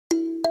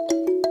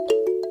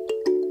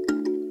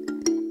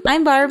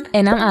I'm Barb.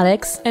 And I'm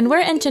Alex. And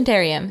we're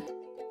Enchanterium.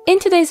 In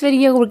today's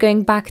video, we're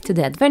going back to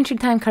the Adventure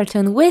Time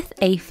cartoon with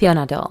a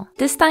Fionna doll.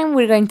 This time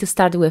we're going to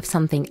start with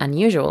something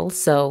unusual,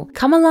 so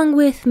come along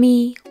with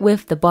me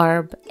with the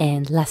Barb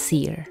and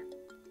Lasir.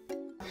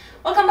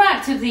 Welcome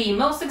back to the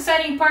most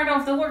exciting part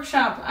of the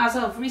workshop as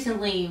of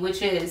recently,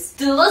 which is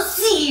the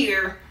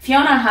Lasir!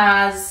 Fionna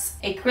has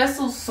a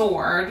crystal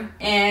sword,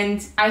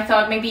 and I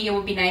thought maybe it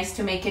would be nice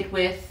to make it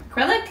with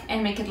acrylic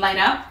and make it light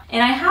up.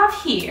 And I have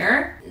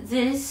here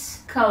this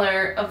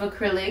color of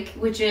acrylic,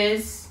 which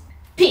is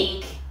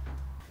pink.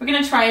 We're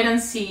gonna try it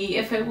and see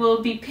if it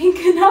will be pink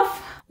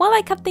enough. While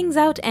I cut things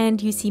out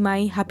and you see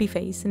my happy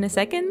face in a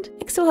second,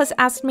 xTool has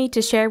asked me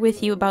to share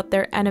with you about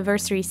their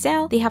anniversary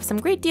sale. They have some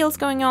great deals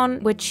going on,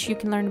 which you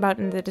can learn about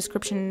in the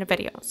description in the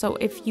video. So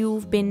if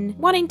you've been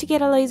wanting to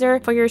get a laser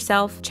for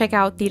yourself, check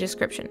out the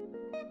description.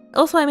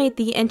 Also, I made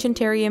the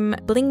Enchanterium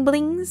bling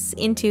blings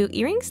into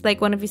earrings,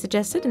 like one of you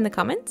suggested in the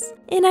comments.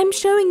 And I'm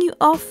showing you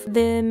off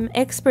them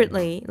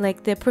expertly,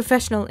 like the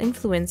professional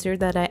influencer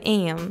that I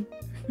am.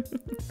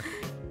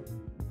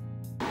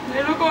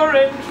 They look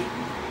orange.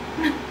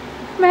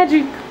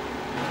 Magic.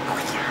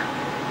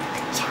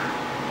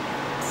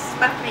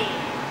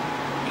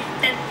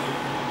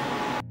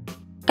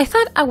 I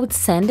thought I would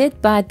sand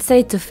it, but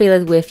decided to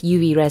fill it with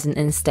UV resin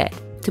instead.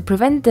 To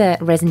prevent the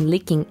resin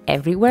leaking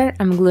everywhere,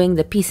 I'm gluing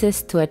the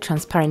pieces to a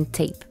transparent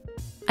tape.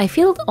 I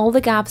filled all the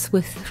gaps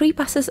with 3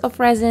 passes of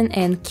resin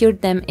and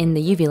cured them in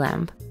the UV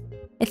lamp.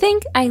 I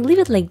think I leave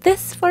it like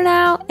this for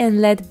now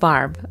and let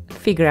Barb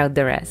figure out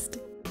the rest.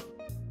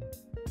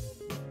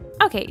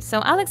 Okay,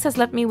 so Alex has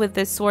left me with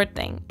this sword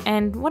thing,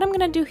 and what I'm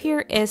gonna do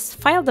here is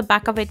file the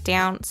back of it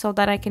down so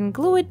that I can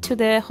glue it to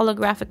the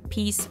holographic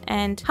piece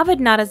and have it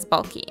not as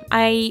bulky.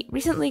 I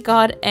recently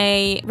got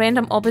a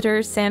random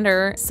orbiter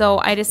sander, so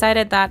I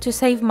decided that to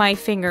save my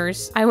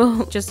fingers, I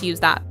will just use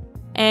that.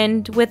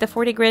 And with the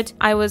 40 grit,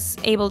 I was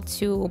able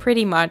to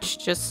pretty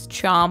much just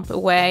chomp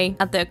away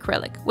at the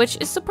acrylic, which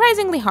is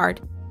surprisingly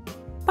hard.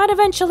 But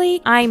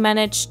eventually, I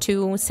managed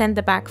to sand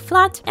the back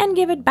flat and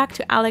give it back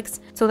to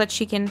Alex so that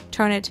she can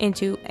turn it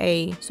into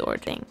a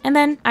sword thing. And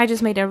then I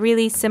just made a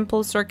really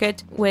simple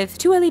circuit with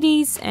 2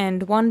 LEDs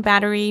and 1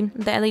 battery.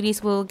 The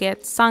LEDs will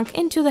get sunk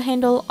into the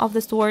handle of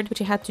the sword,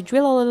 which I had to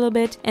drill a little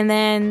bit. And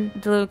then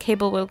the little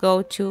cable will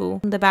go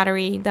to the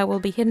battery that will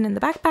be hidden in the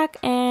backpack.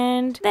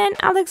 And then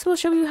Alex will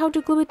show you how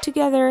to glue it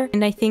together.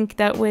 And I think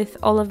that with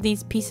all of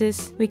these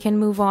pieces, we can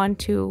move on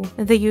to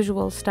the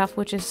usual stuff,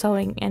 which is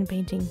sewing and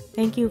painting.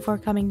 Thank you for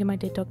coming to my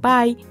TikTok.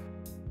 Bye!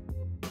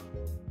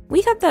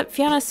 We thought that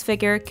Fionna's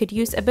figure could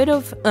use a bit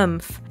of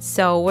oomph,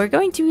 so we're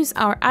going to use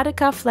our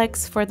Attica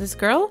flex for this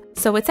girl,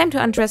 so it's time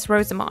to undress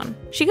Rosamond.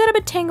 She got a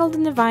bit tangled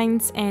in the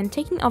vines, and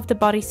taking off the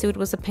bodysuit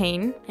was a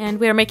pain, and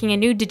we are making a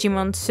new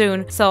Digimon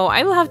soon, so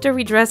I will have to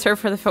redress her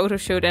for the photo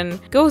shoot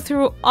and go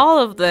through all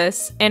of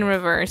this in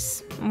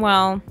reverse.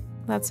 Well,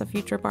 that's a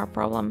future bar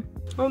problem.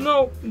 Oh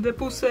no, the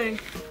pussy.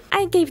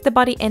 I gave the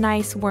body a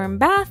nice warm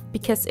bath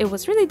because it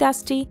was really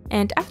dusty,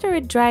 and after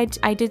it dried,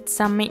 I did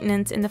some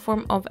maintenance in the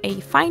form of a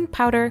fine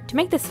powder to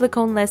make the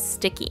silicone less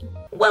sticky.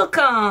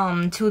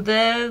 Welcome to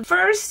the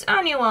first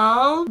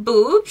annual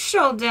boob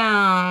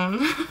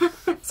showdown.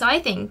 So I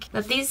think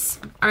that these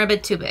are a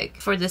bit too big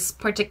for this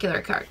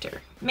particular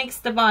character. Makes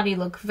the body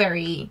look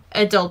very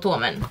adult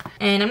woman,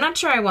 and I'm not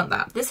sure I want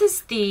that. This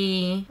is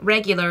the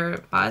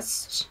regular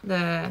bust,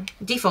 the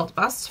default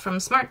bust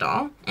from Smart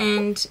Doll,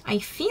 and I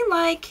feel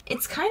like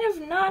it's kind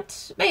of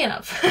not big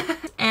enough.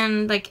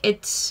 And like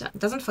it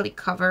doesn't fully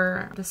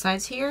cover the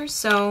sides here,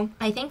 so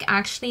I think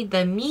actually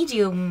the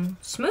medium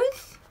smooth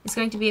is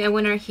going to be a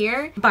winner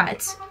here.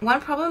 But one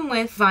problem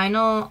with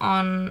vinyl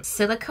on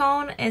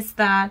silicone is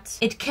that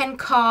it can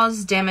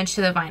cause damage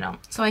to the vinyl.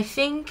 So I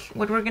think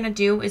what we're gonna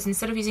do is,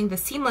 instead of using the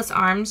seamless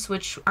arms,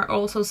 which are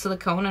also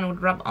silicone and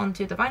would rub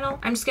onto the vinyl,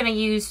 I'm just gonna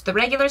use the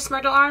regular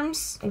Smart Doll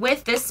arms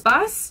with this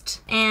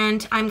bust,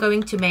 and I'm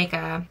going to make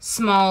a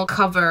small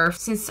cover.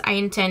 Since I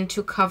intend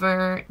to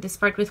cover this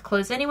part with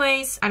clothes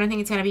anyways, I don't think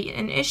it's gonna be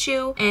an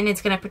issue, and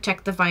it's gonna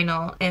protect the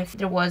vinyl if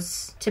there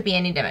was to be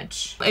any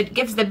damage. It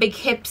gives the big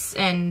hips,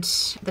 and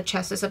the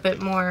chest is a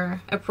bit more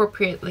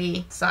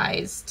appropriately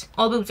sized.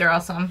 All boobs are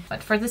awesome,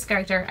 but for this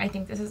character, I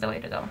think this is the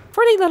way to go.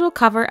 For the little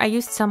cover, I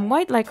used some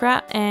white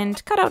lycra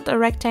and cut out a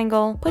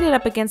rectangle, put it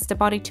up against the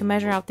body to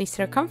measure out the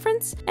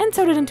circumference, and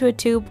sewed it into a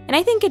tube. And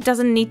I think it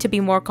doesn't need to be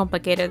more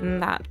complicated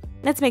than that.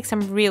 Let's make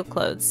some real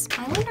clothes.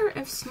 I wonder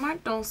if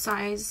Smart Doll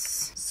size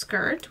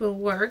skirt will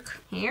work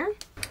here.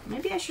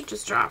 Maybe I should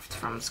just draft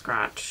from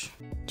scratch.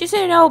 Just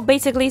so you know,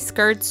 basically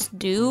skirts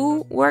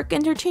do work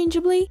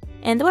interchangeably,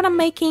 and the one I'm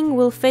making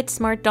will fit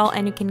Smart Doll,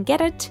 and you can get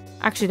it,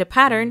 actually the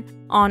pattern,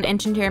 on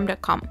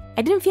Enchanterium.com.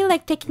 I didn't feel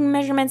like taking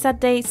measurements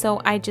that day,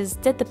 so I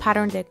just did the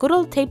pattern the good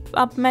old tape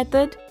up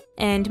method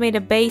and made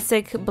a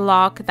basic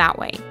block that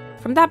way.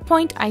 From that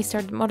point, I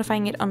started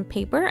modifying it on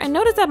paper and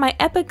noticed that my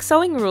epic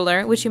sewing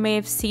ruler, which you may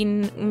have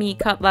seen me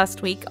cut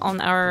last week on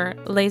our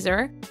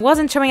laser,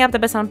 wasn't showing up the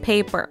best on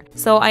paper.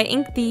 So I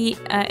inked the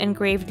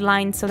engraved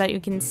lines so that you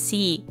can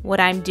see what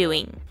I'm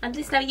doing. At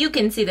least now you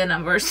can see the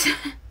numbers.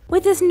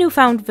 With this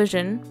newfound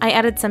vision, I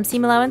added some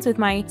seam allowance with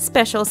my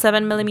special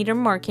 7mm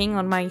marking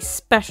on my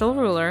special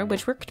ruler,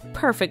 which worked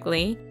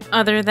perfectly,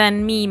 other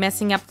than me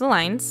messing up the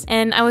lines,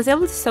 and I was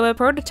able to sew a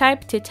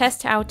prototype to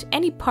test out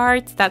any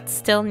parts that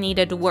still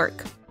needed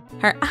work.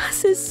 Her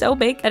ass is so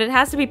big that it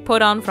has to be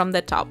put on from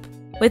the top.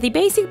 With the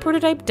basic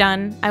prototype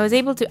done, I was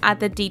able to add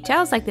the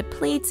details like the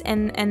pleats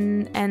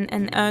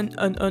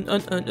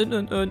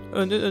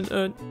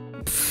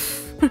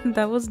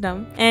that was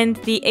dumb. And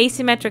the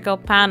asymmetrical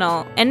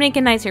panel and make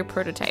a nicer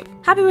prototype.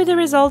 Happy with the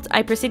result,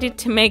 I proceeded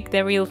to make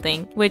the real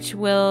thing, which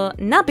will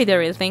not be the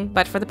real thing,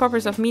 but for the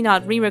purpose of me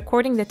not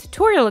re-recording the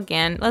tutorial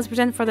again, let's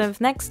pretend for the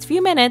next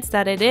few minutes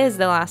that it is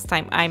the last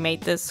time I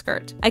made this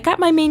skirt. I cut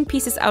my main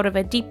pieces out of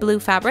a deep blue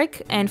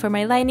fabric, and for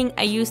my lining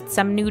I used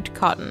some nude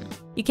cotton.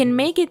 You can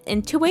make it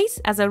in two ways,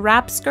 as a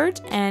wrap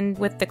skirt and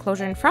with the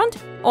closure in front,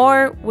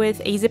 or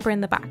with a zipper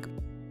in the back.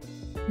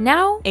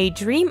 Now, a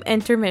dream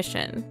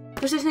intermission.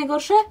 Wiesz, co jest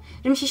najgorsze?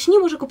 Że mi się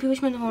śniło, że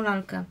kupiłyśmy nową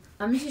lalkę.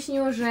 A mi się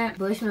śniło, że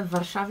byliśmy w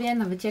Warszawie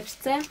na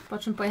wycieczce, po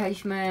czym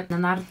pojechaliśmy na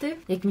narty.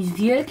 Jakimś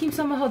wielkim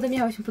samochodem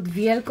jechałyśmy pod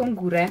wielką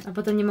górę, a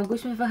potem nie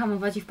mogłyśmy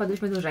wyhamować i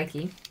wpadłyśmy do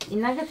rzeki. I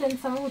nagle ten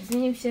samochód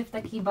zmienił się w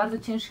taki bardzo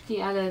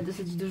ciężki, ale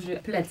dosyć duży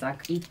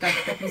plecak. I tak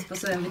takim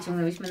sposobem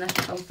wyciągnęłyśmy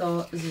nasze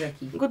auto z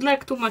rzeki. Good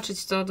luck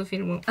tłumaczyć to do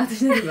filmu. A to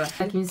się nazywa.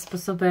 Takim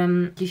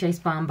sposobem dzisiaj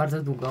spałam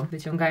bardzo długo,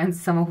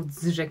 wyciągając samochód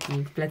z rzeki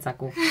w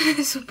plecaku.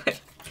 Super.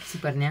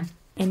 Super, nie?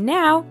 And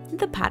now,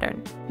 the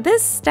pattern.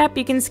 This step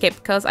you can skip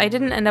because I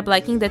didn't end up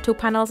liking the two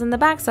panels in the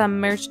back, so I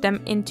merged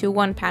them into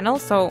one panel,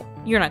 so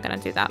you're not gonna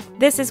do that.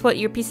 This is what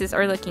your pieces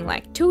are looking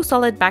like, two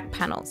solid back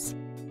panels.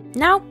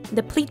 Now,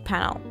 the pleat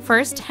panel.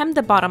 First, hem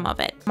the bottom of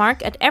it.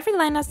 Mark at every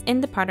line as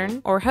in the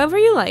pattern, or however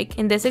you like.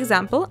 In this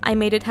example, I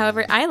made it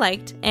however I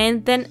liked,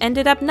 and then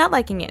ended up not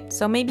liking it,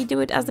 so maybe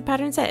do it as the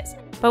pattern says.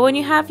 But when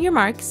you have your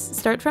marks,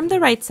 start from the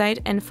right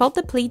side and fold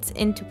the pleats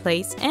into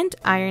place and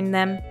iron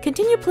them.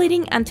 Continue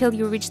pleating until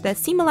you reach the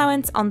seam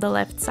allowance on the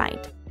left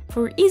side.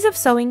 For ease of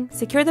sewing,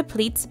 secure the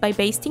pleats by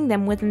basting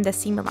them within the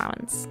seam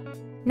allowance.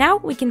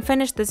 Now we can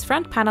finish this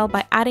front panel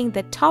by adding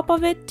the top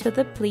of it to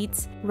the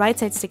pleats, right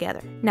sides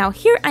together. Now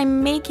here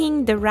I'm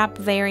making the wrap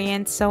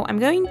variant, so I'm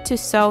going to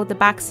sew the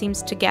back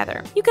seams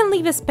together. You can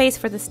leave a space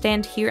for the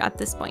stand here at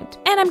this point.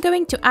 And I'm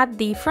going to add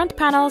the front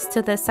panels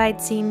to the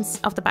side seams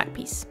of the back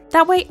piece.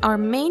 That way our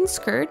main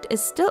skirt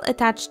is still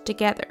attached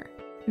together.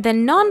 The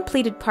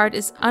non-pleated part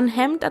is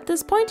unhemmed at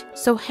this point,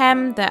 so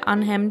hem the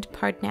unhemmed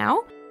part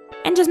now.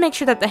 And just make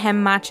sure that the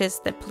hem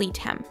matches the pleat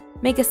hem.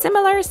 Make a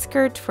similar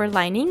skirt for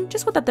lining,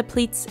 just without the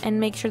pleats, and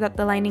make sure that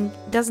the lining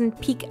doesn't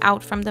peek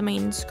out from the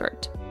main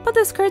skirt. Put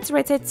the skirts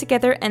right sides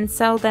together and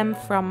sew them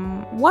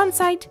from one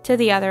side to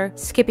the other,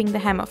 skipping the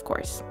hem of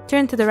course.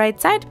 Turn to the right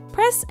side,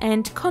 press,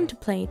 and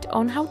contemplate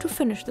on how to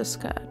finish the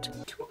skirt.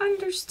 To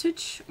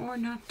understitch or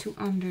not to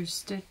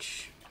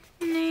understitch?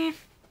 Nah,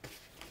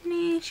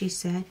 she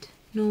said,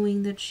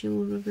 knowing that she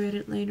will regret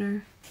it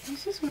later.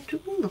 This is what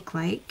it will look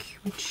like,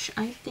 which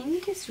I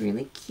think is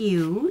really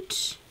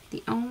cute.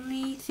 The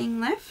only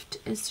thing left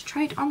is to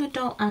try it on the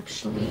doll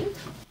actually.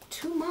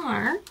 To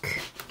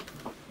mark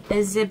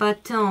the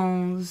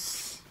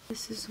buttons.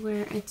 This is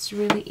where it's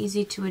really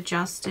easy to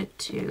adjust it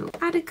to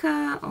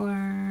Attica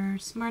or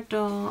Smart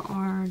Doll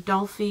or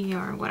Dolphy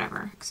or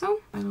whatever. So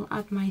I will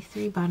add my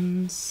 3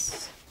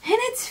 buttons. And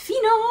it's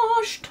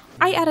finished!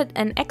 I added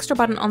an extra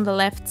button on the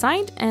left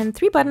side and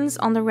 3 buttons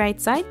on the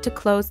right side to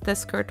close the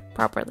skirt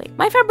properly.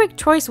 My fabric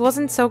choice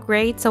wasn't so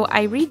great, so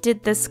I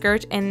redid the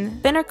skirt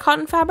in thinner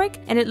cotton fabric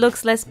and it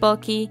looks less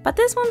bulky, but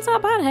this one's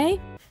not bad, hey?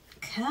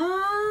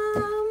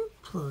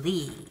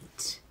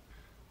 Complete.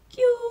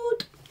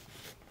 Cute!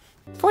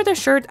 For the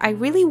shirt, I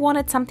really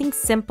wanted something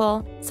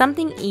simple,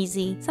 something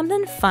easy,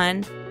 something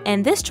fun,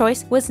 and this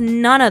choice was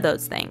none of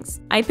those things.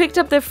 I picked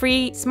up the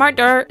free Smart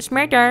Doll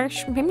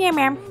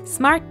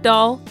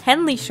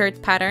Henley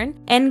shirt pattern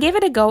and gave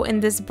it a go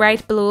in this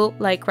bright blue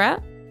lycra.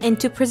 And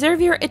to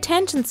preserve your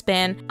attention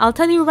span, I'll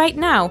tell you right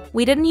now,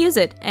 we didn't use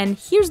it, and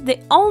here's the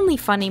only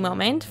funny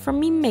moment from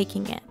me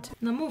making it.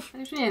 No mów,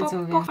 Już nie wiem, co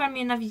mówię. pochwal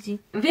mnie na wizji.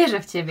 Wierzę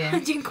w ciebie.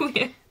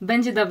 Dziękuję.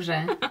 Będzie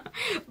dobrze.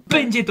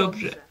 Będzie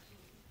dobrze.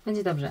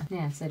 Będzie dobrze.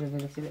 Nie, serio,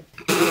 wierzę w ciebie.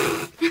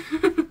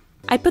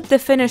 I put the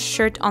finished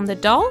shirt on the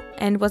doll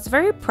and was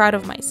very proud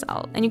of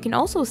myself. And you can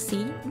also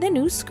see the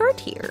new skirt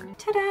here.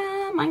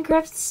 Ta-da!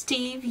 Minecraft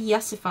Steve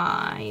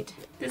Yassified.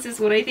 This is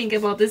what I think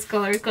about this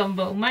color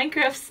combo.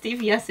 Minecraft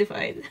Steve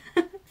Yassified.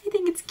 I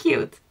think it's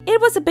cute.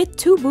 It was a bit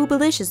too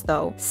boobylicious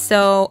though,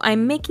 so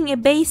I'm making a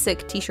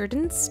basic t-shirt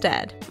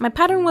instead. My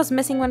pattern was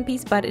missing one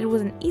piece, but it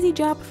was an easy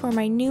job for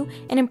my new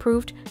and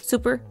improved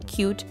super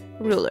cute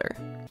ruler.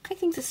 I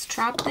think the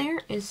strap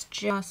there is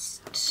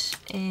just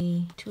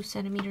a 2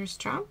 cm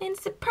strap. And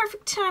it's the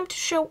perfect time to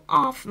show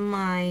off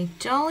my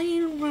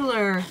dolly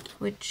ruler,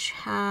 which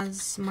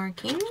has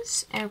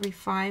markings every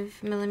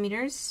 5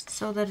 mm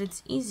so that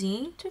it's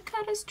easy to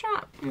cut a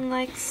strap,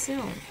 like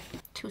so.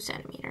 2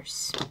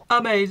 centimeters.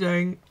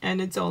 Amazing.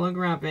 And it's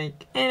holographic.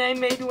 And I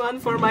made one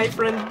for my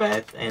friend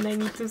Beth and I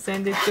need to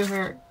send it to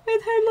her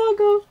with her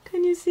logo.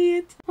 Can you see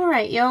it?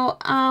 Alright, yo,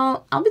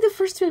 I'll be the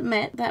first to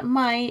admit that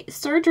my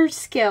serger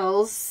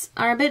skills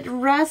are a bit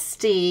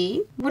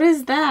rusty. What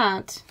is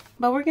that?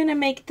 But we're gonna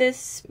make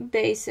this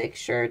basic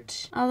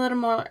shirt a little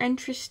more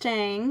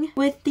interesting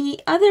with the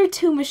other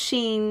 2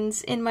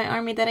 machines in my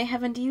army that I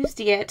haven't used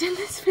yet in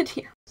this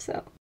video.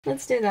 So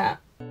let's do that.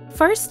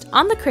 First,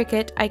 on the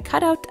Cricut, I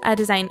cut out a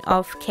design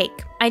of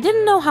Cake. I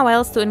didn't know how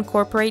else to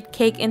incorporate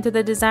Cake into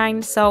the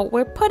design, so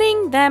we're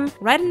putting them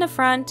right in the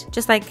front,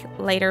 just like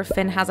later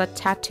Finn has a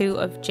tattoo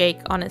of Jake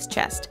on his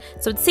chest,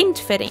 so it seemed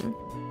fitting.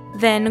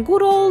 Then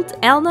good old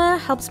Elna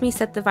helps me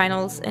set the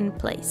vinyls in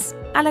place.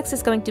 Alex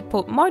is going to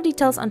put more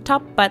details on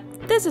top, but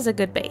this is a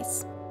good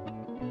base.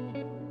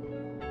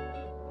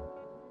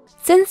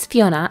 Since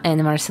Fionna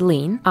and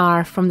Marceline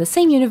are from the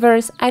same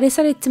universe, I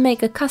decided to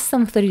make a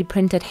custom 3D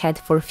printed head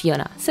for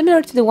Fionna,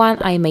 similar to the one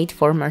I made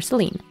for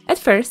Marceline. At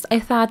first, I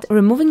thought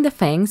removing the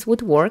fangs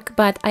would work,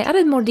 but I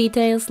added more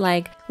details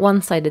like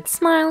one-sided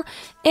smile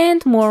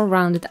and more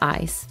rounded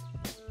eyes.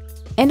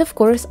 And of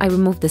course, I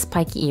removed the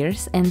spiky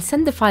ears and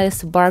sent the files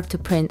to Barb to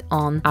print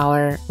on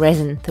our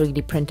resin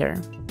 3D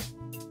printer.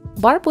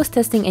 Barb was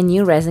testing a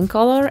new resin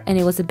color and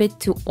it was a bit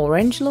too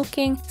orange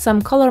looking, so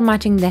I'm color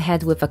matching the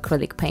head with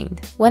acrylic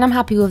paint. When I'm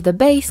happy with the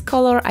base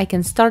color, I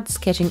can start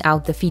sketching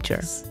out the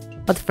features.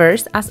 But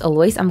first, as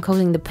always, I'm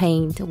coating the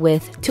paint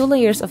with 2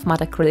 layers of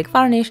matte acrylic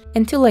varnish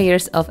and 2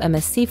 layers of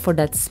MSC for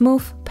that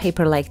smooth,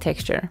 paper-like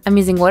texture. I'm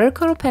using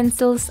watercolor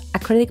pencils,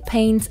 acrylic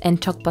paints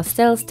and chalk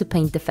pastels to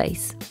paint the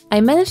face. I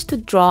managed to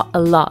draw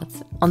a lot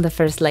on the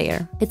first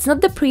layer. It's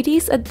not the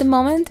prettiest at the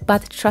moment,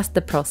 but trust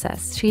the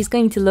process. She's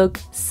going to look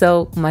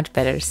so much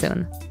better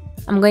soon.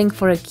 I'm going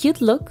for a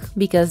cute look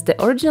because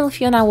the original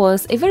Fionna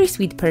was a very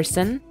sweet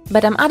person,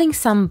 but I'm adding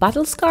some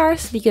battle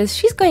scars because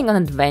she's going on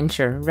an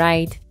adventure,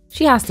 right?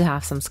 She has to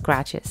have some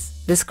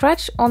scratches. The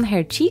scratch on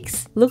her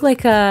cheeks look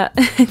like a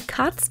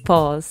cat's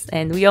paws,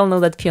 and we all know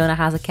that Fionna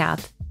has a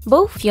cat.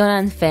 Both Fionna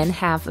and Finn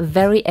have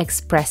very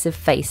expressive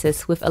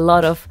faces with a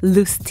lot of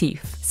loose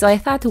teeth, so I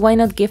thought why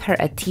not give her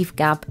a teeth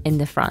gap in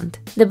the front.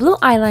 The blue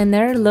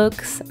eyeliner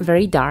looks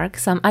very dark,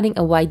 so I'm adding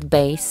a white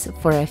base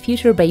for a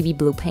future baby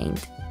blue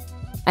paint.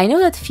 I know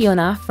that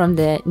Fionna from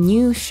the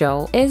new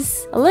show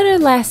is a little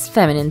less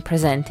feminine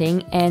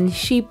presenting and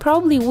she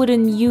probably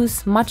wouldn't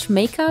use much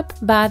makeup,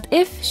 but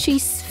if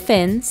she's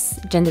Finn's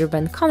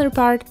gender-bent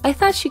counterpart, I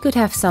thought she could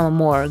have some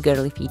more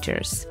girly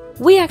features.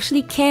 We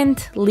actually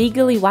can't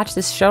legally watch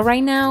this show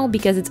right now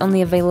because it's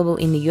only available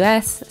in the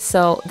US,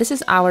 so this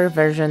is our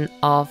version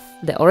of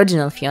the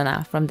original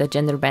Fionna from the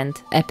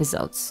gender-bent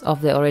episodes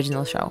of the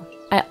original show.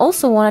 I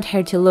also wanted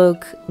her to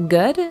look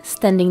good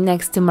standing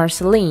next to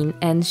Marceline,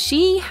 and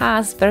she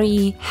has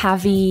very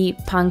heavy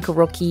punk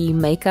rocky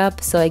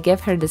makeup, so I gave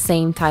her the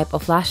same type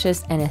of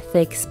lashes and a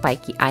thick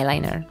spiky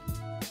eyeliner.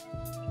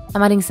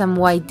 I'm adding some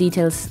white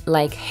details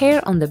like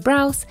hair on the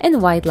brows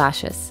and white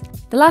lashes.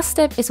 The last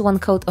step is 1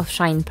 coat of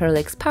Shine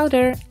Pearlix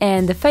powder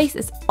and the face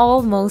is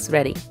almost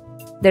ready.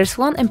 There's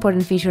one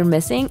important feature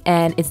missing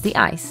and it's the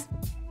eyes.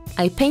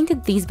 I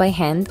painted these by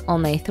hand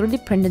on a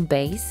 3D printed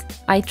base.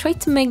 I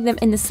tried to make them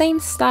in the same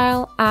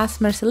style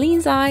as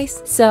Marceline's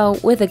eyes, so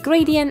with a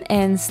gradient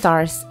and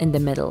stars in the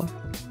middle.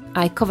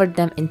 I covered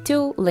them in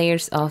 2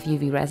 layers of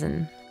UV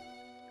resin.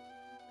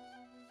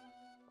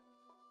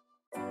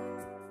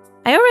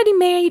 I already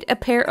made a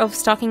pair of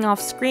stockings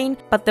off screen,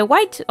 but the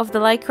white of the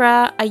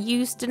lycra I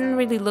used didn't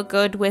really look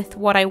good with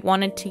what I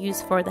wanted to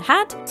use for the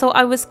hat, so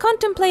I was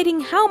contemplating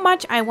how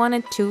much I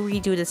wanted to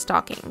redo the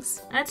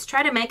stockings. Let's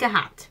try to make a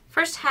hat.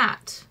 First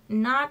hat,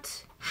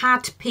 not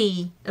hat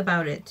pee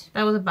about it.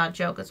 That was a bad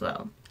joke as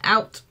well.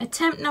 Out.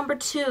 Attempt number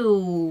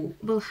 2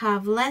 will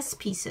have less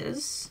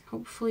pieces.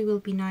 Hopefully will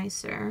be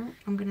nicer.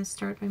 I'm gonna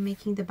start by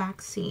making the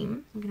back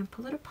seam. I'm gonna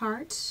pull it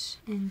apart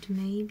and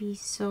maybe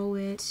sew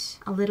it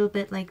a little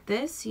bit like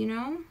this, you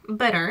know?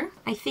 Better.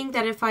 I think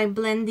that if I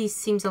blend these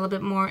seams a little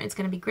bit more, it's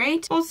gonna be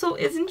great. Also,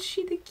 isn't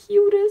she the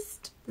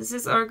cutest? This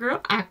is our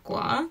girl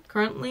Aqua.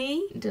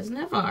 Currently doesn't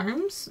have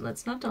arms.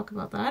 Let's not talk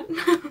about that.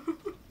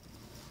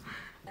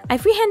 I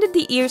freehanded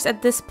the ears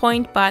at this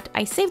point, but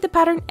I saved the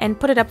pattern and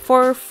put it up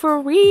for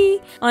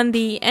free on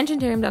the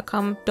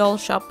Enchanterium.com doll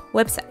shop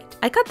website.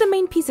 I cut the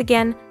main piece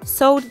again,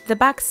 sewed the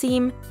back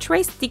seam,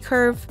 traced the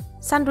curve,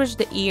 sandwiched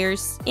the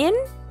ears in,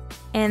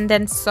 and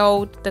then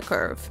sewed the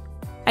curve.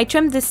 I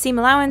trimmed the seam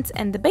allowance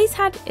and the base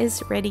hat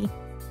is ready.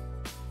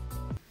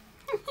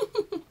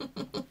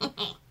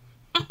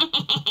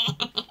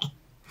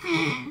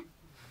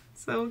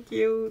 So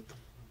cute.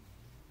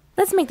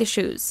 Let's make the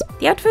shoes.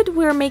 The outfit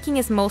we're making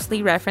is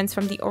mostly reference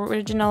from the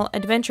original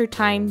Adventure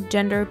Time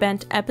gender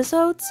bent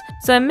episodes,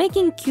 so I'm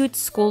making cute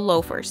school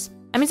loafers.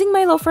 I'm using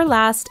my loafer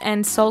last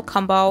and sole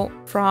combo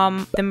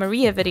from the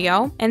Maria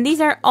video, and these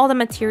are all the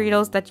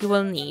materials that you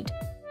will need.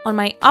 On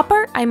my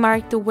upper, I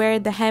marked where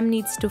the hem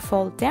needs to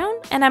fold down,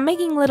 and I'm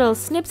making little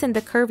snips in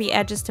the curvy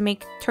edges to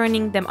make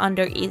turning them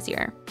under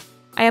easier.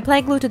 I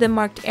apply glue to the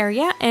marked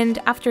area, and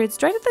after it's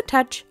dry to the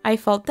touch, I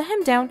fold the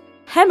hem down,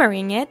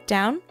 hammering it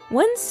down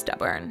when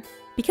stubborn.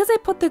 Because I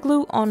put the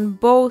glue on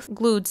both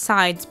glued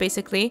sides,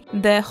 basically,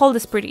 the hold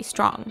is pretty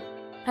strong.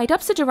 I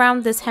top stitch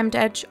around this hemmed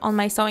edge on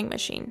my sewing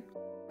machine.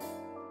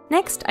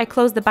 Next, I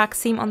close the back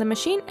seam on the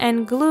machine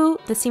and glue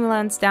the seam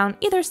allowance down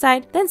either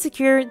side, then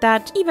secure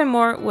that even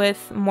more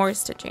with more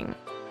stitching.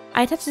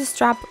 I attach the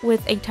strap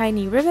with a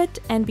tiny rivet,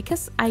 and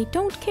because I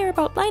don't care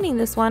about lining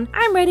this one,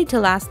 I'm ready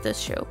to last this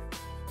shoe.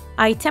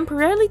 I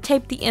temporarily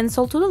tape the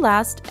insole to the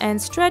last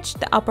and stretch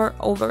the upper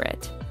over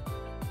it.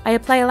 I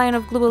apply a line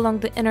of glue along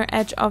the inner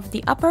edge of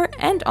the upper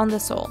and on the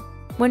sole.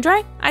 When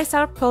dry, I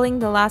start pulling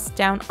the last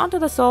down onto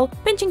the sole,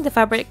 pinching the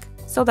fabric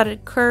so that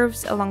it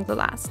curves along the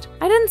last.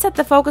 I didn't set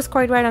the focus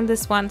quite right on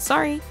this one,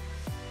 sorry.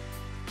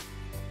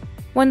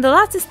 When the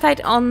last is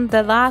tight on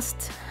the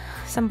last,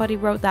 somebody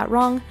wrote that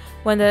wrong.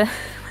 When the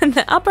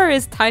upper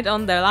is tight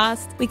on the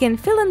last, we can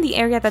fill in the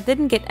area that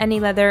didn't get any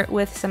leather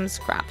with some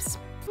scraps.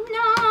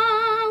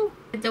 No!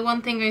 The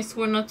one thing I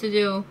swore not to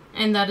do,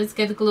 and that is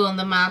get glue on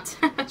the mat.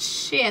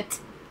 Shit.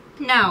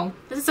 Now,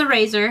 this is a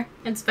razor.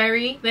 It's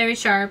very, very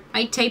sharp.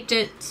 I taped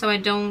it so I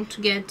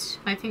don't get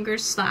my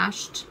fingers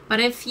slashed. But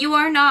if you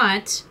are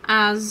not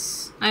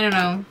as, I don't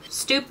know,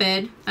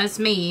 stupid as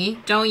me,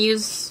 don't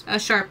use a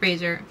sharp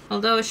razor.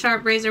 Although a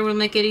sharp razor will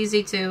make it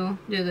easy to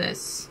do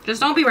this.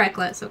 Just don't be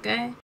reckless,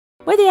 okay?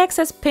 With the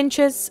excess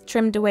pinches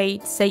trimmed away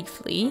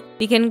safely,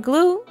 we can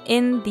glue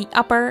in the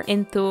upper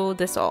into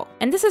the sole.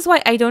 And this is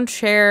why I don't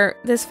share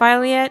this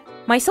file yet.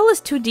 My sole is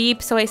too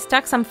deep, so I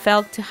stuck some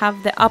felt to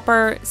have the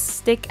upper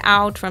stick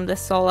out from the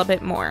sole a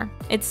bit more.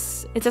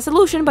 It's a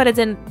solution, but it's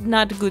a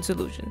not good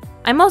solution.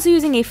 I'm also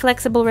using a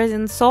flexible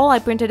resin sole I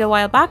printed a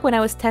while back when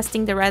I was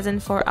testing the resin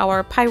for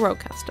our Pyro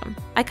custom.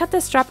 I cut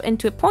the strap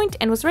into a point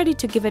and was ready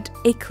to give it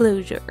a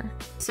closure.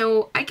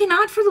 So I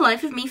cannot for the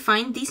life of me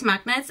find these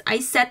magnets. I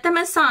set them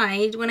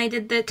aside when I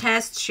did the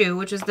test shoe,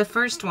 which was the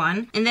first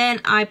one, and then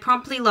I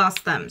promptly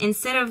lost them.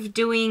 Instead of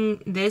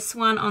doing this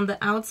one on the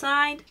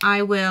outside,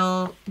 I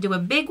will do a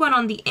big one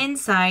on the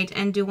inside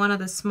and do one of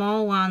the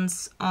small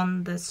ones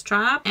on the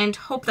strap and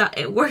hope that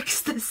it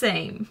works the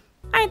same.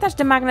 I attached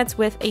the magnets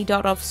with a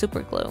dot of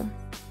super glue.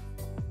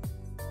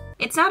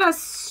 It's not as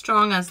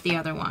strong as the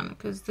other one,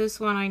 because this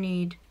one I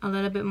need a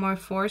little bit more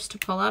force to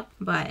pull up,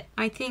 but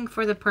I think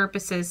for the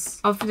purposes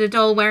of the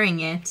doll wearing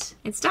it,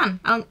 it's done.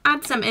 I'll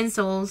add some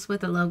insoles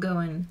with the logo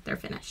and they're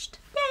finished.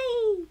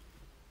 Yay!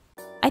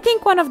 I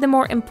think one of the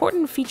more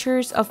important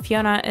features of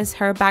Fionna is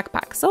her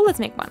backpack, so let's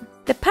make one.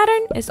 The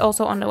pattern is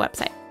also on the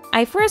website.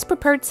 I first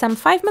prepared some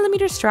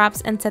 5mm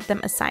straps and set them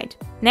aside.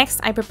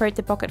 Next, I prepared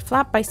the pocket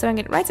flap by sewing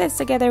it right sides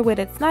together with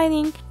its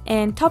lining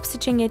and top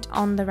stitching it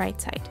on the right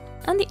side.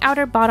 On the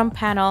outer bottom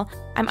panel,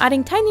 I'm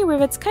adding tiny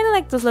rivets, kind of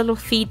like those little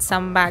feet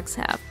some bags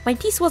have. My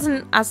piece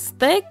wasn't as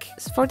thick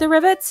for the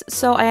rivets,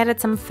 so I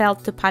added some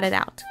felt to pad it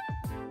out.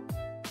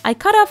 I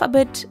cut off a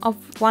bit of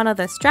one of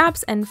the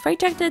straps and freight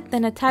checked it,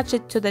 then attached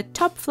it to the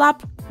top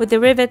flap with the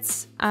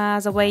rivets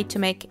as a way to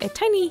make a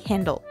tiny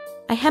handle.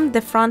 I hemmed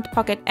the front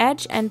pocket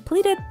edge and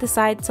pleated the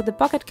side so the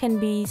pocket can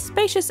be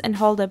spacious and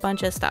hold a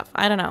bunch of stuff.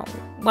 I don't know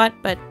what,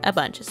 but a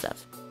bunch of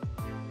stuff.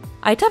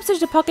 I top stitched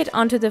the pocket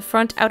onto the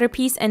front outer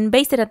piece and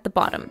basted at the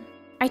bottom.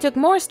 I took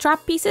more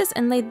strap pieces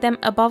and laid them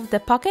above the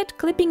pocket,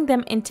 clipping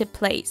them into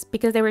place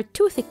because they were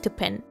too thick to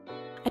pin.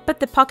 I put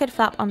the pocket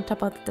flap on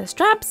top of the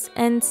straps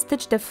and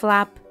stitched the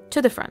flap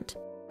to the front.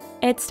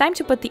 It's time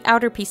to put the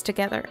outer piece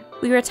together.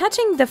 We were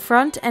attaching the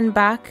front and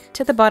back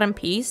to the bottom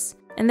piece,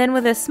 and then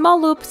with a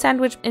small loop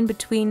sandwiched in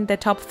between the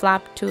top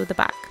flap to the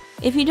back.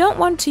 If you don't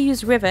want to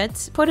use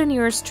rivets, put in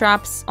your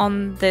straps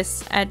on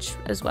this edge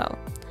as well.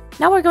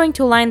 Now we're going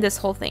to line this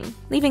whole thing,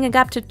 leaving a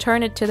gap to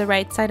turn it to the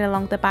right side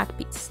along the back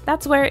piece.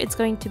 That's where it's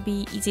going to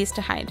be easiest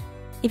to hide.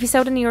 If you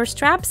sewed in your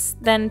straps,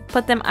 then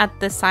put them at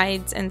the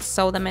sides and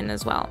sew them in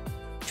as well.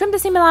 Trim the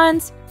seam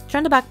allowance,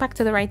 turn the backpack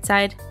to the right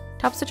side,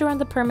 top stitch around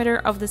the perimeter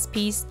of this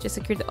piece to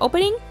secure the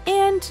opening,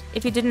 and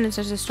if you didn't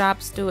attach the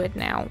straps, do it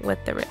now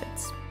with the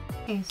rivets.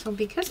 Okay, so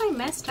because I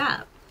messed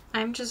up,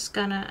 I'm just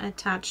gonna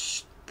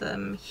attach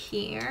them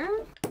here.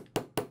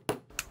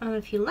 And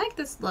if you like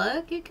this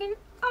look, you can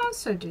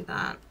also do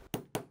that.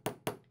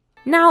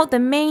 Now the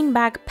main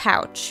back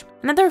pouch.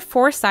 Another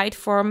 4-side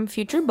from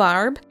Future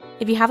Barb.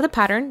 If you have the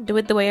pattern, do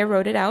it the way I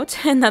wrote it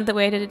out and not the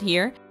way I did it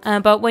here.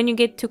 But when you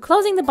get to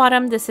closing the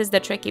bottom, this is the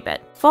tricky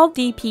bit. Fold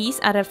the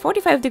piece at a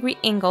 45-degree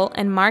angle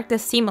and mark the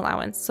seam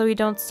allowance so you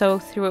don't sew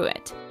through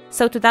it.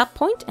 Sew to that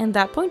point and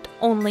that point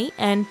only,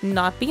 and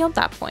not beyond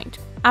that point.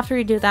 After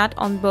you do that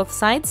on both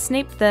sides,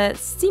 snip the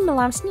seam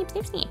allowance,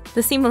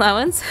 the seam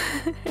allowance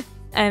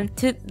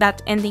to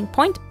that ending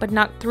point, but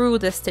not through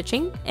the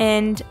stitching,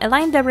 and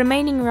align the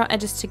remaining raw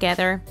edges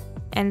together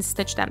and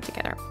stitch them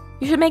together.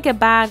 You should make a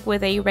bag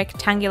with a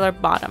rectangular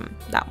bottom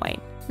that way.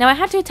 Now I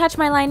had to attach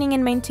my lining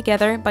and main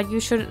together, but you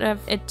should have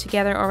it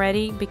together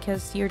already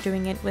because you're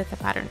doing it with a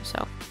pattern,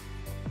 so.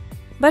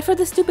 But for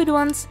the stupid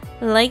ones,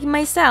 like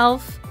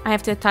myself, I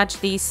have to attach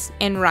these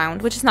in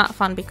round, which is not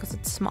fun because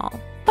it's small.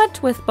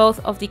 But with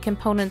both of the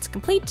components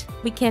complete,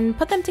 we can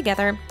put them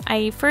together.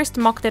 I first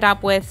mocked it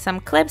up with some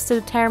clips to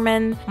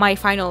determine my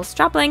final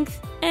strap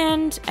length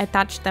and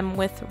attached them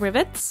with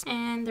rivets.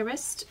 And the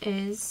rest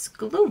is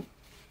glue.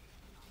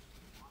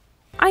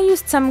 I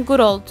used some good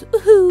old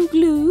OOAK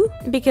glue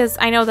because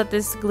I know that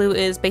this glue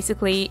is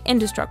basically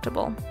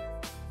indestructible.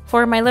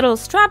 For my little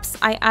straps,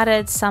 I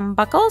added some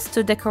buckles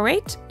to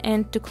decorate,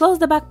 and to close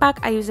the backpack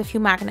I used a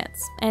few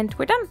magnets, and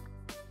we're done.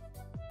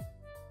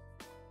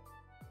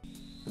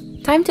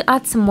 Time to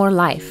add some more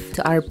life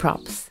to our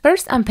props.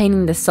 First, I'm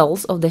painting the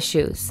soles of the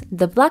shoes.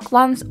 The black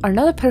ones are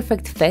not a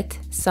perfect fit,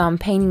 so I'm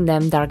painting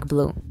them dark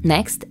blue.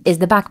 Next is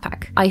the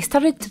backpack. I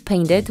started to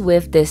paint it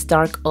with this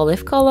dark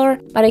olive color,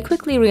 but I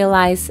quickly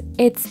realized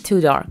it's too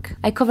dark.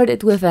 I covered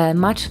it with a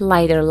much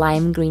lighter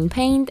lime green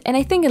paint, and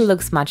I think it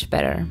looks much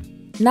better.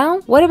 Now,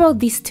 what about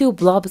these two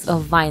blobs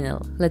of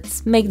vinyl?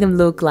 Let's make them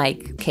look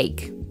like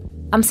cake.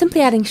 I'm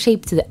simply adding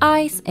shape to the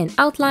eyes and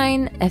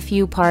outline a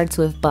few parts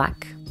with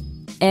black.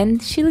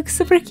 And she looks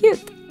super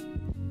cute.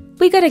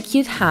 We got a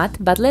cute hat,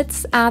 but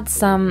let's add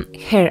some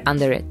hair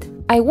under it.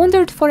 I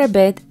wondered for a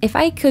bit if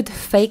I could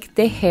fake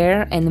the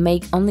hair and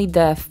make only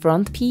the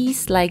front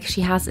piece like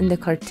she has in the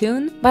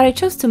cartoon, but I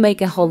chose to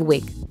make a whole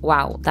wig.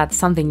 Wow, that's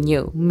something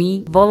new.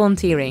 Me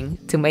volunteering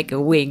to make a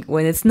wig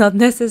when it's not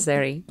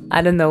necessary.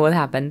 I don't know what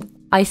happened.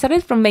 I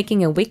started from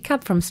making a wig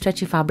cap from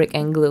stretchy fabric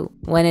and glue.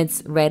 When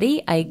it's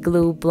ready, I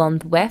glue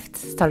blonde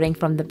wefts starting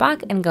from the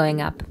back and going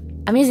up.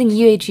 I'm using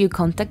UHU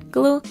contact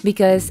glue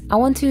because I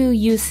want to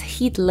use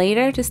heat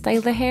later to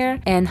style the hair,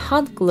 and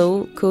hot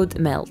glue could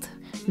melt.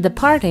 The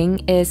parting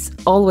is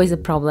always a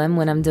problem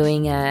when I'm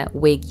doing a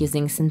wig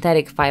using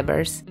synthetic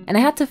fibers, and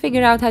I had to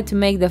figure out how to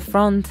make the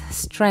front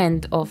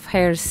strand of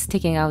hair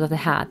sticking out of the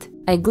hat.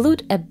 I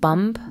glued a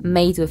bump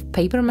made with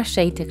paper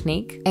mache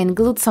technique and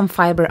glued some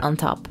fiber on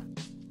top.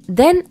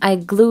 Then I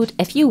glued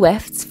a few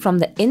wefts from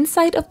the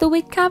inside of the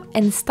wig cap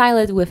and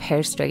styled it with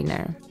hair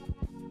straightener.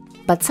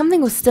 But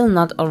something was still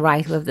not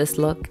alright with this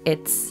look.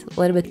 It's a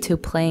little bit too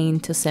plain,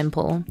 too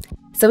simple.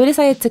 So we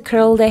decided to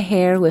curl the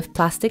hair with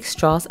plastic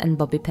straws and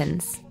bobby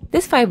pins.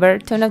 This fiber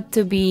turned out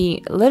to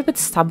be a little bit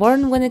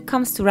stubborn when it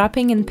comes to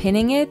wrapping and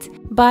pinning it,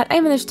 but I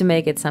managed to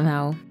make it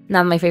somehow.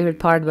 Not my favorite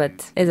part,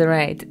 but it's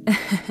alright.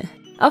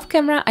 Off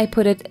camera, I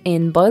put it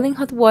in boiling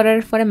hot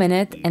water for a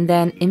minute and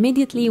then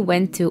immediately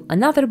went to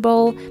another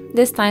bowl,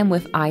 this time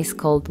with ice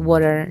cold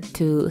water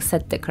to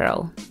set the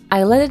curl.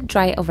 I let it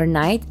dry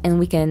overnight and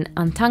we can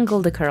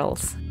untangle the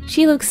curls.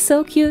 She looks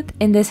so cute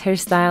in this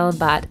hairstyle,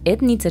 but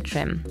it needs a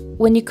trim.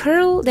 When you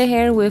curl the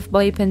hair with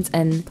bobby pins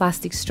and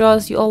plastic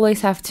straws, you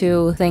always have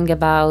to think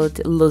about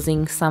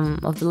losing some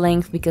of the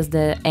length because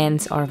the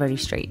ends are very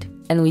straight,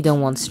 and we don't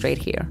want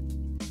straight hair.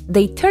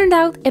 They turned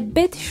out a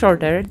bit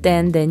shorter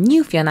than the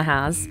new Fionna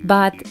has,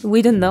 but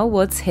we don't know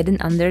what's hidden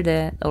under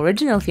the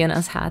original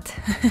Fionna's hat.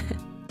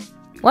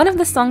 One of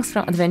the songs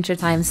from Adventure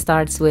Time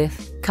starts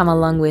with "Come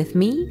Along With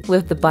Me"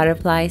 with the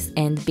butterflies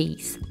and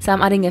bees. So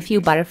I'm adding a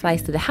few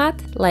butterflies to the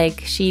hat,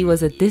 like she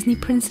was a Disney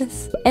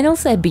princess, and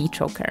also a bee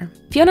choker.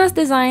 Fionna's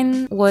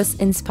design was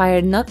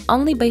inspired not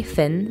only by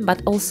Finn,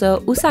 but also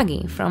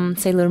Usagi from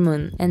Sailor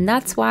Moon, and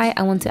that's why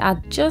I want to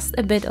add just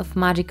a bit of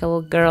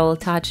magical girl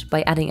touch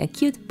by adding a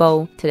cute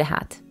bow to the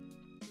hat.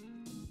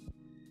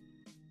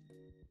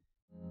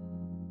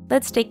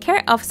 Let's take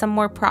care of some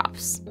more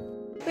props.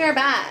 We're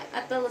back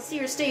at the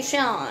Lacier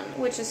station,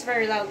 which is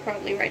very loud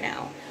probably right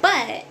now.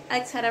 But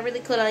Alex had a really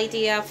cool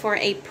idea for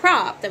a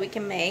prop that we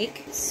can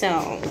make.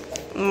 So,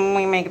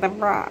 we make the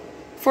prop.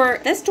 For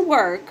this to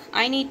work,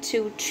 I need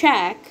to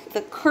check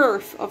the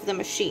curve of the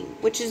machine,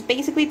 which is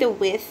basically the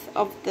width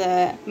of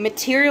the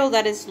material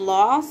that is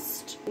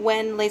lost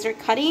when laser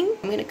cutting.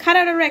 I'm going to cut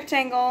out a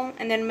rectangle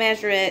and then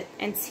measure it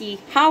and see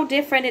how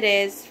different it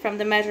is from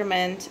the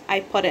measurement I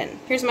put in.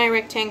 Here's my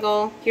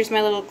rectangle. Here's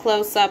my little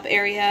close-up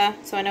area,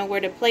 so I know where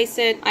to place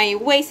it. I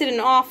wasted an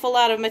awful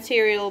lot of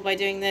material by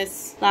doing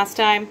this last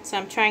time, so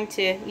I'm trying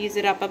to use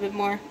it up a bit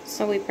more.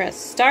 So we press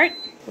start.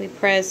 We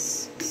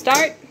press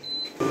start.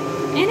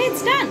 And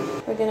it's done.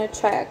 We're gonna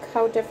check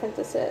how different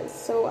this is.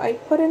 So I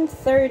put in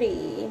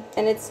 30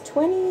 and it's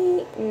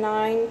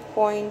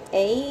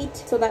 29.8.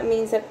 So that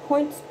means that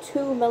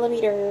 0.2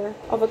 millimeter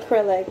of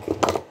acrylic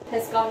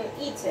has gotten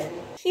eaten.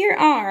 Here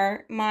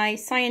are my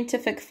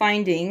scientific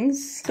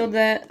findings. So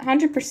the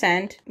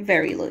 100%,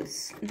 very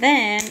loose.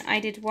 Then I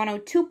did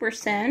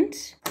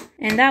 102%.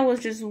 And that was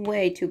just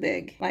way too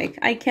big. Like,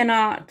 I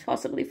cannot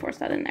possibly force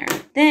that in there.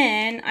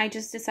 Then I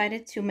just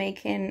decided to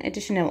make an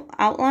additional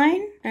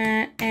outline.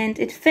 And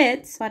it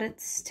fits, but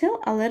it's still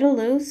a little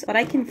loose. But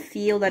I can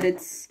feel that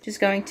it's just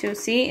going to,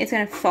 see, it's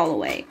going to fall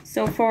away.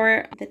 So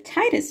for the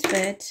tightest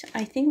fit,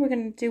 I think we're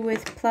going to do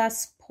with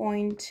plus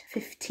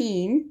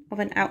 0.15 of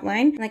an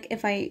outline. Like,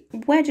 if I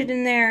wedge it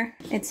in there,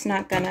 it's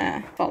not going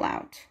to fall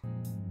out.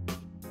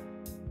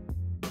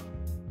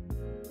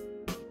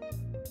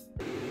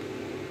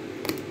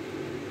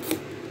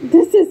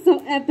 This is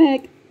so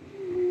epic.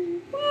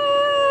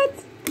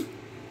 What?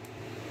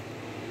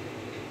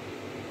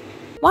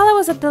 While I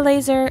was at the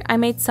laser, I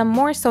made some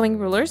more sewing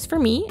rulers for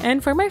me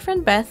and for my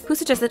friend Beth, who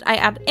suggested I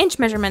add inch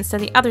measurements to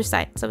the other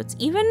side, so it's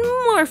even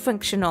more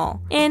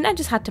functional. And I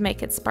just had to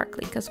make it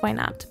sparkly, because why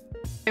not?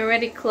 I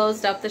already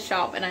closed up the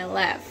shop and I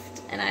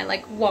left. And I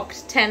like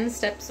walked 10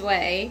 steps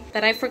away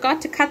that I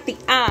forgot to cut the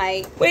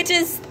eye, which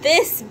is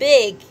this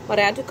big. But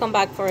I had to come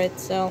back for it,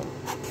 so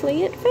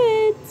hopefully it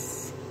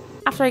fits.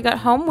 After I got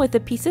home with the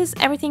pieces,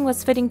 everything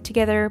was fitting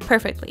together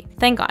perfectly,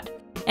 thank God.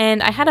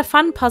 And I had a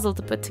fun puzzle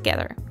to put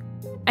together.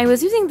 I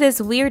was using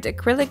this weird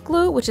acrylic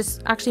glue, which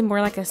is actually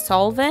more like a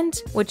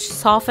solvent, which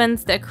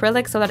softens the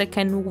acrylic so that it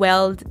can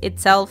weld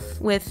itself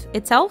with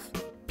itself.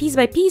 Piece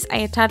by piece, I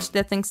attached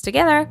the things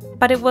together,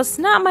 but it was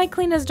not my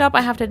cleanest job,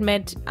 I have to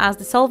admit, as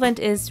the solvent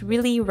is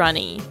really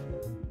runny.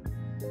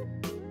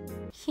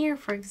 Here,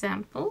 for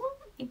example,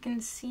 you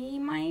can see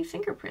my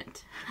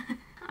fingerprint.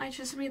 I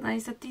just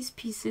realized that these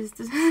pieces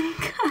doesn't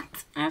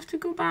cut. I have to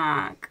go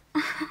back.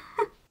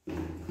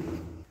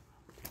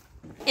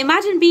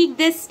 Imagine being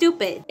this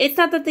stupid. It's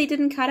not that they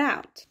didn't cut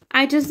out.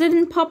 I just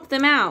didn't pop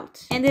them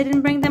out and they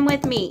didn't bring them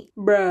with me.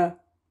 Bruh.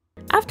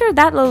 After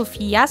that little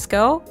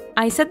fiasco,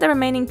 I set the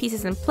remaining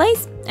pieces in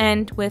place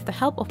and with the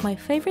help of my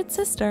favorite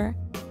sister,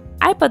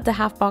 I put the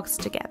half box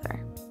together.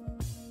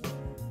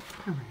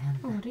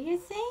 What do you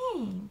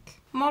think?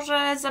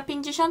 Może za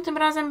 50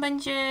 razem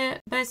będzie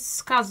bez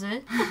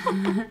skazy?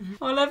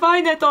 Ale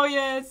fajne to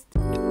jest!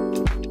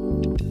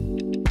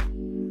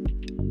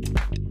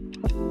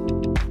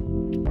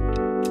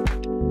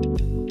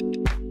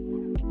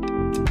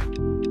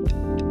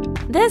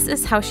 This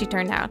is how she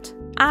turned out.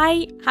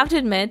 I have to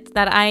admit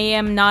that I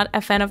am not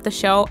a fan of the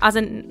show, as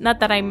in, not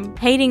that I'm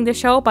hating the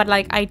show, but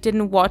like I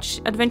didn't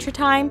watch Adventure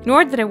Time,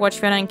 nor did I watch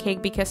Fionna and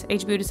Cake because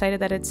HBO decided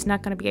that it's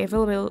not going to be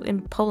available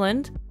in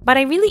Poland. But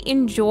I really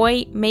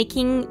enjoy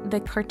making the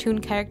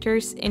cartoon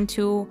characters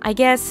into, I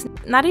guess,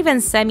 not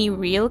even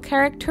semi-real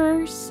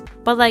characters,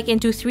 but like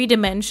into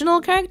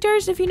three-dimensional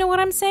characters, if you know what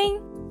I'm saying.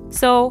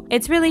 So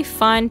it's really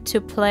fun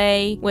to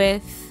play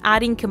with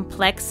adding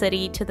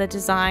complexity to the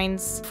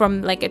designs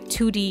from like a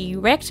 2D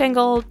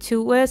rectangle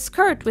to a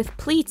skirt with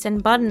pleats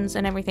and buttons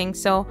and everything.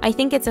 So I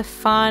think it's a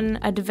fun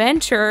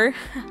adventure,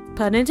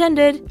 pun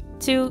intended,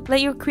 to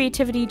let your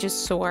creativity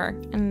just soar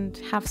and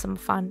have some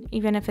fun,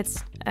 even if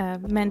it's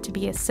meant to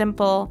be a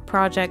simple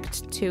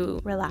project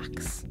to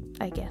relax,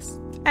 I guess.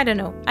 I don't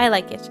know, I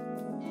like it.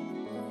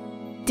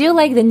 Do you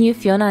like the new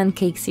Fionna and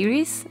Cake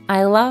series?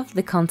 I love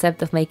the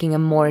concept of making a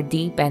more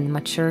deep and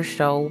mature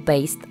show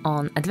based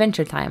on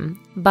Adventure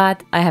Time,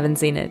 but I haven't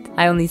seen it.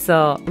 I only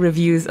saw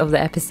reviews of the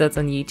episodes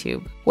on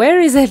YouTube. Where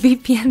is a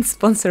VPN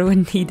sponsor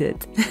when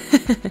needed?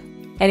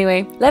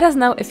 Anyway, let us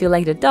know if you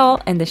like the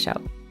doll and the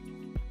show.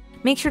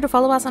 Make sure to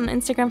follow us on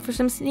Instagram for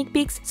some sneak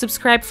peeks,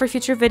 subscribe for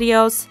future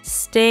videos,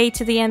 stay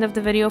to the end of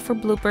the video for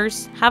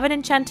bloopers, have an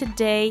enchanted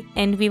day,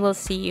 and we will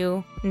see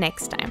you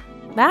next time.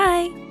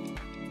 Bye!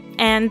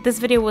 And this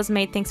video was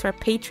made thanks to our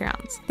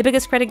Patreons. The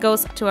biggest credit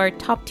goes to our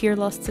top tier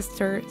Lost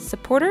Sister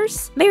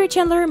supporters: Mary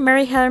Chandler,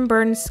 Mary Helen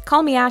Burns,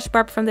 Call Me Ash,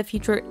 Barb from the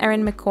Future,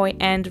 Erin McCoy,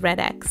 and Red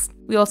X.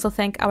 We also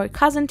thank our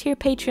cousin tier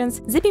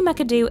patrons: Zippy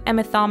McAdoo,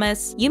 Emma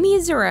Thomas, Yumi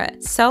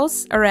Azura,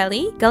 Sos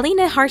Areli,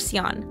 Galina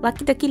Harsion,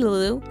 Lucky Ducky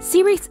Lulu,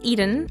 Sirius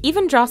Eden,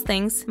 Even Draws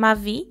Things,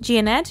 Mavi,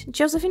 Gianette,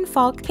 Josephine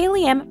Falk,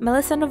 Kaylee M,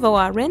 Melissa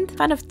Novoa, Rinth,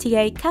 Fan of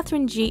TA,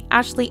 Catherine G,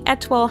 Ashley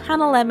Etwell,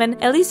 Hannah Lemon,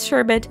 Elise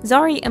Sherbet,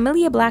 Zari,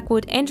 Amelia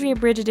Blackwood, Andrea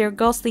Brigadier,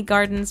 Ghostly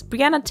Gardens,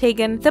 Brianna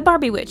Tegan, The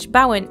Barbie Witch,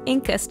 Bowen,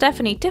 Inca,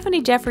 Stephanie, Tiffany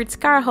Jeffords,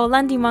 Caraho,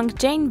 Landy Monk,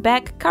 Jane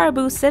Beck,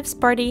 Caribou, Siv's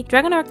Party,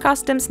 Dragonart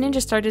Customs,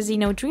 Ninja Star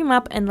Dezino, Dream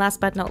Up, and last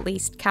but not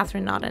least,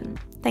 Catherine Nodden.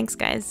 Thanks,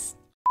 guys.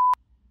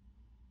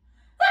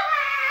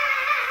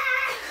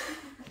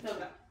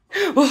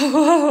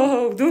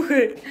 Wow,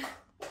 duchy!